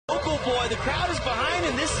boy, the crowd is behind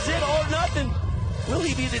him. This is it, all or nothing. Will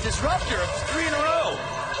he be the disruptor of 3 in a row?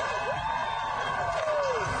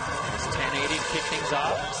 It's 1080 to kick things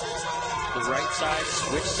off. The right side,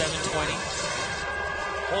 switch 720.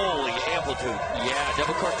 Holy amplitude. Yeah,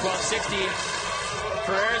 double cork 1260.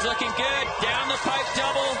 Ferrera's looking good. Down the pipe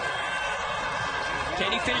double.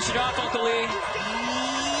 Can he finish it off, Uncle Lee?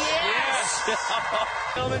 Yes!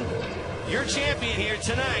 Gentlemen, your champion here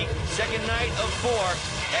tonight, second night of 4,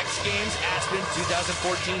 XGAMES Aspen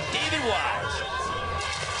 2014, David Wise.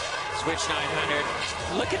 Switch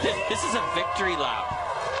 900. Look at this. This is a victory lap.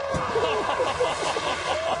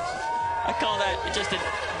 I call that just a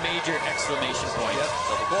major exclamation point. Yep,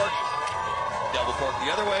 double cork. Double cork the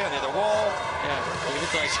other way on the other wall. Yeah,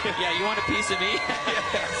 David's like, yeah, you want a piece of me?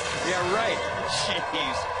 Yeah, right.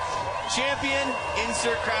 Jeez. Champion,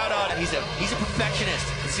 insert crowd on. He's a perfectionist.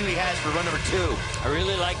 Let's see what he has for run number 2. I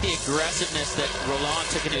really like the aggressiveness that Roland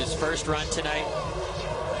took into his first run tonight.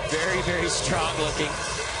 Very, very strong looking.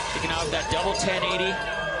 Taking off that double 1080.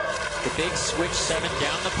 The big switch 7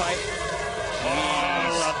 down the pipe. Oh,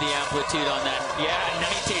 I love the amplitude on that. Yeah,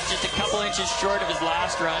 19, just a couple inches short of his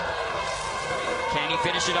last run. Can he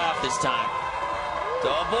finish it off this time?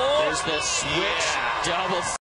 Double. There's the switch, double.